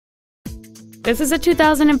This is a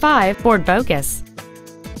 2005 Ford Focus.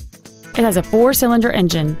 It has a 4-cylinder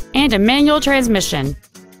engine and a manual transmission.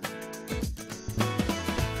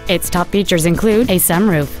 Its top features include a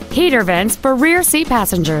sunroof, heater vents for rear seat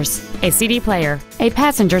passengers, a CD player, a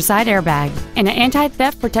passenger side airbag, and an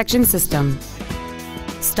anti-theft protection system.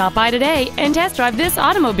 Stop by today and test drive this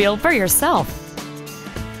automobile for yourself.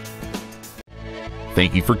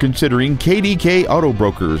 Thank you for considering KDK Auto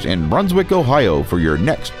Brokers in Brunswick, Ohio for your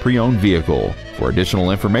next pre-owned vehicle. For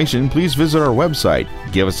additional information, please visit our website,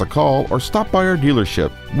 give us a call, or stop by our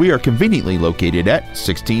dealership. We are conveniently located at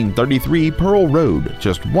 1633 Pearl Road,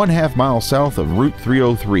 just 1/2 mile south of Route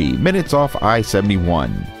 303, minutes off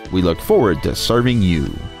I-71. We look forward to serving you.